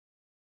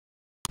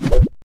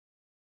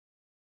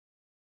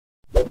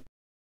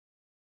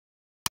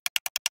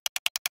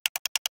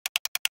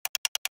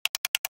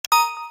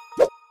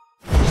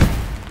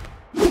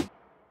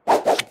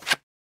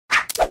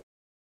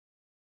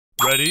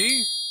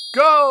Ready,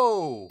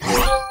 go!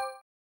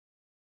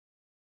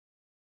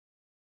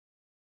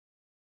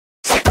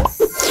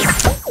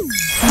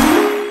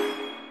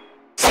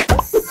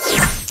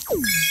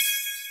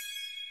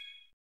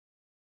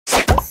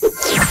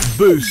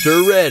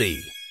 Booster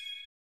ready.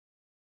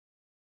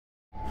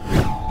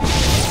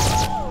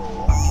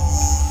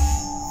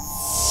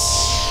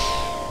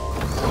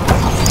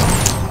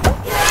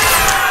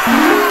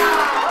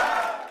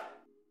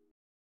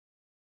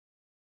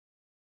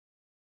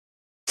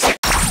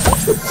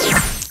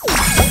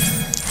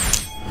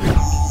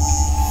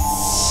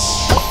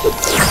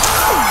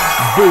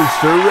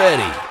 Booster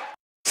ready.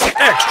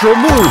 Extra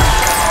move.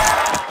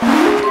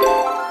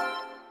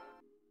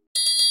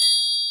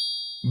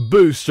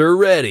 Booster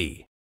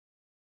ready.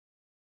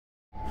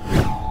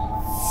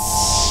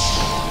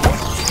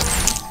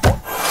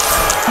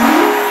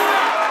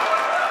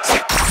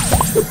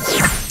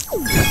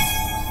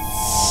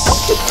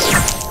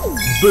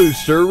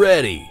 Booster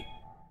ready.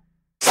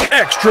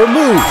 Extra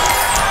move.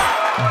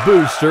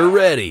 Booster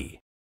ready.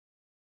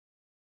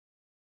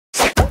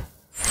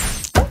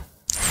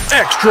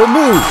 Extra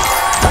move.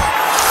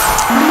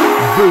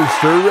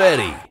 Booster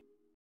ready.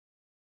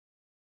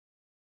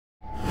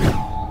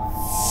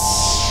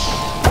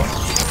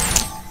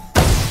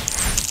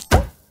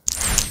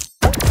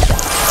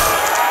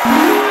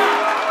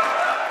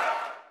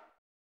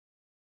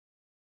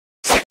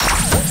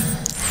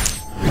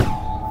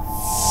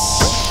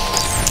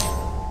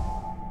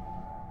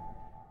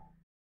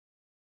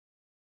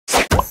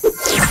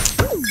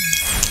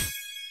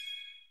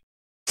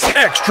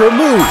 Extra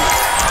move.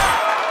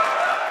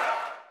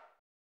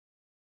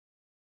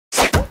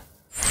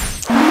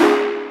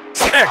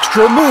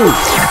 Extra move.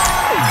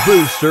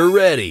 Booster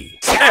ready.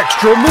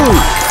 Extra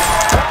move.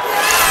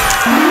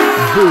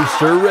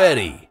 Booster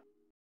ready.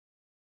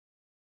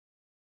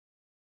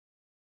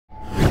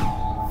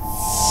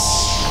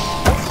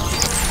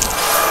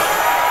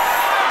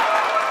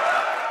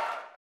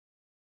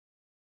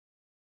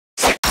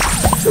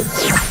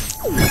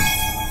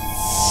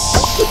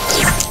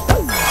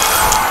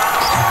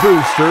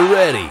 Booster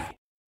ready.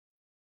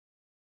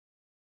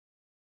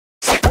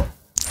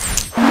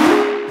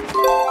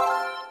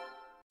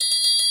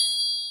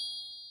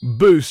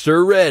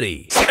 Booster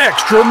ready.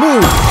 Extra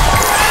move.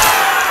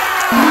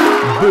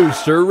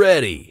 Booster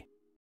ready.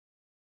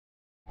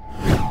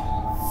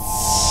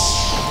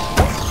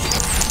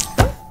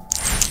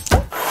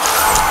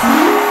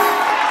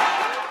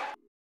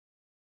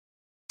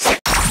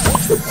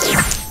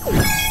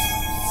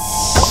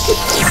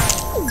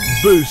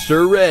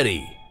 Booster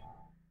ready.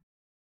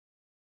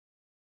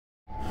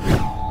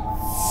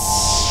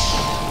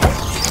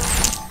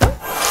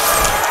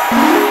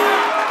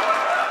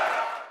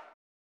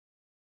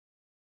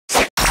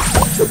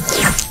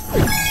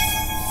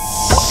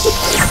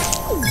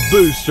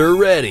 Booster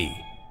ready.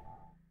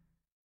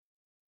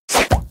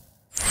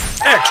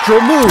 Extra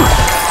move.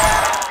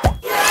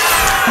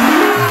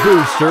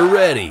 Booster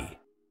ready.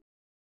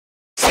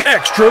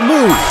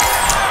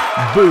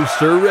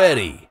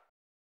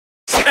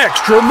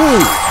 Extra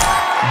move.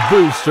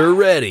 Booster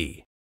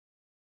ready.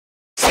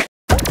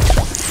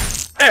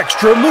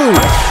 Extra move.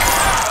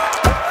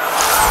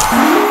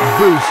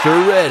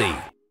 Booster ready.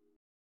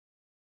 Extra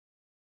move.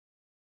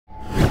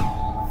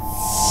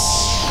 Booster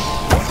ready.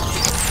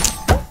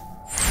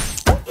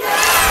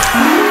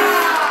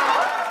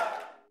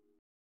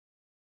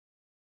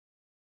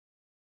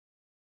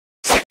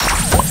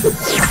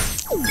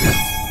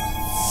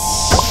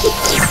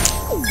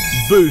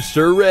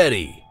 Booster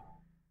ready.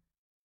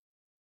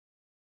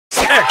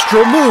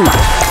 Extra move.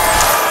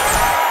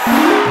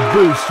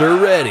 Booster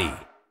ready.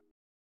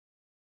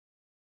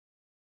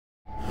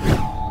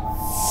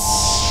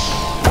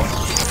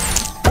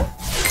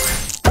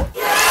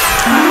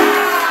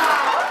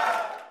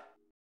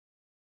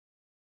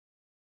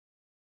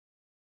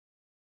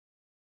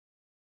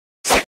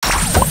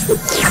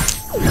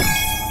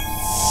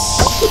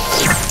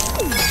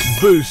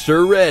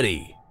 Booster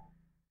ready.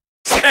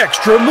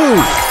 Extra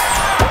move.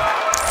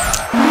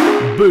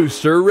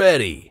 Booster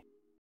ready.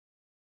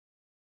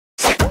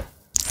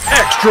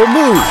 Extra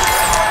move.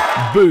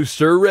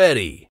 Booster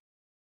ready.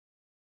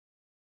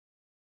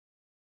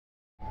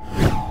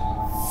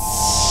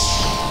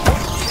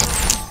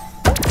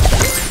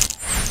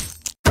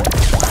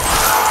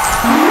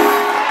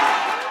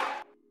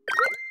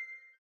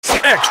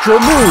 Extra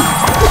move.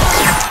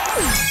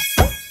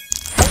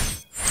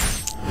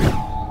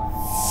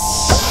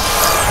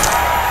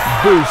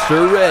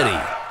 Booster ready.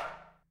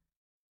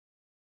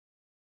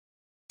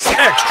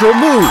 Extra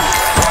move.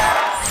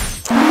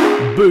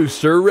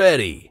 Booster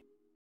ready.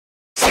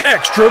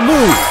 Extra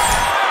move.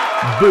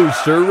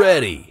 Booster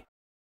ready.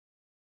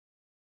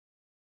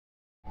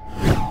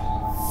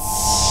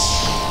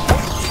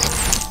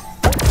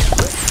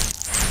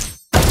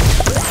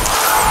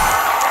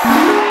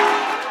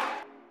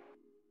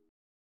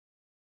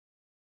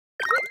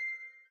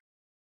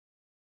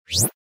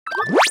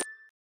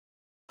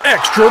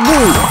 Extra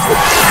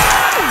move.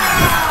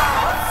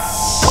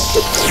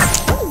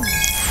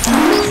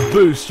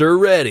 Booster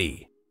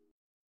ready.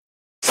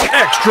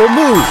 Extra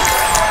move!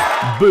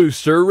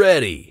 Booster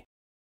ready.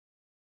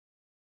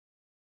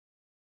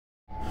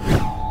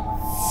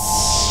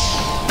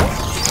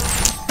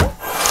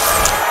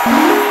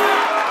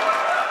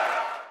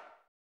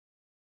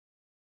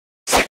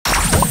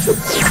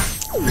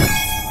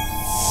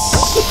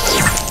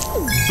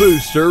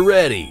 Booster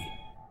ready.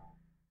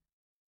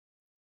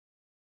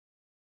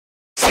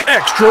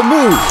 Extra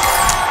move!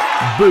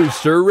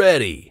 Booster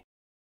ready.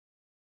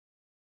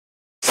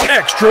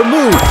 Extra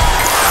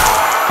move!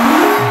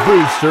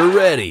 Booster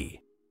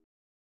ready.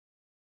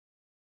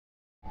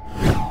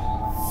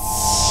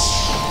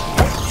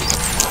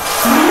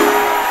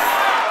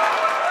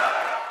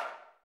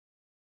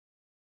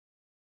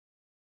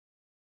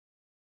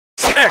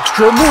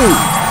 Extra move!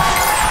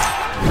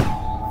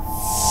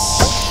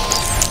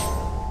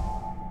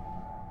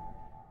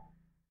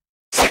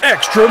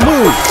 Extra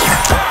move!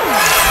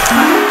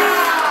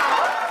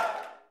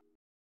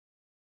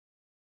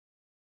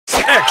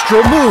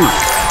 Extra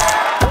move!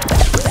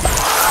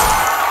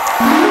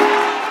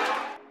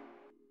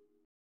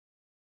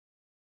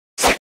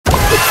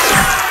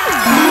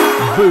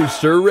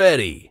 Booster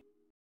ready.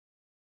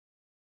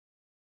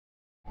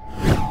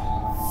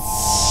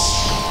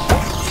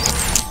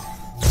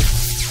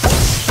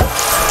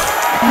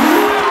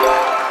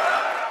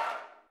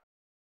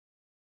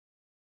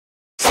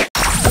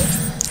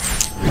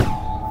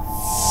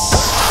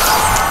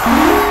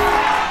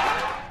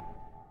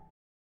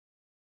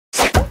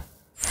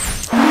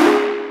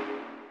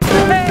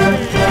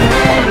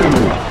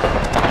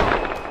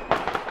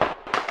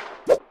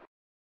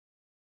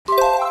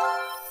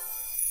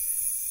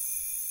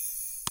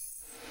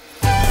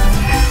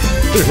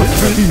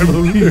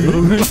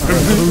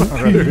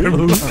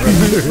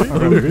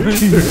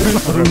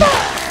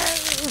 Hello.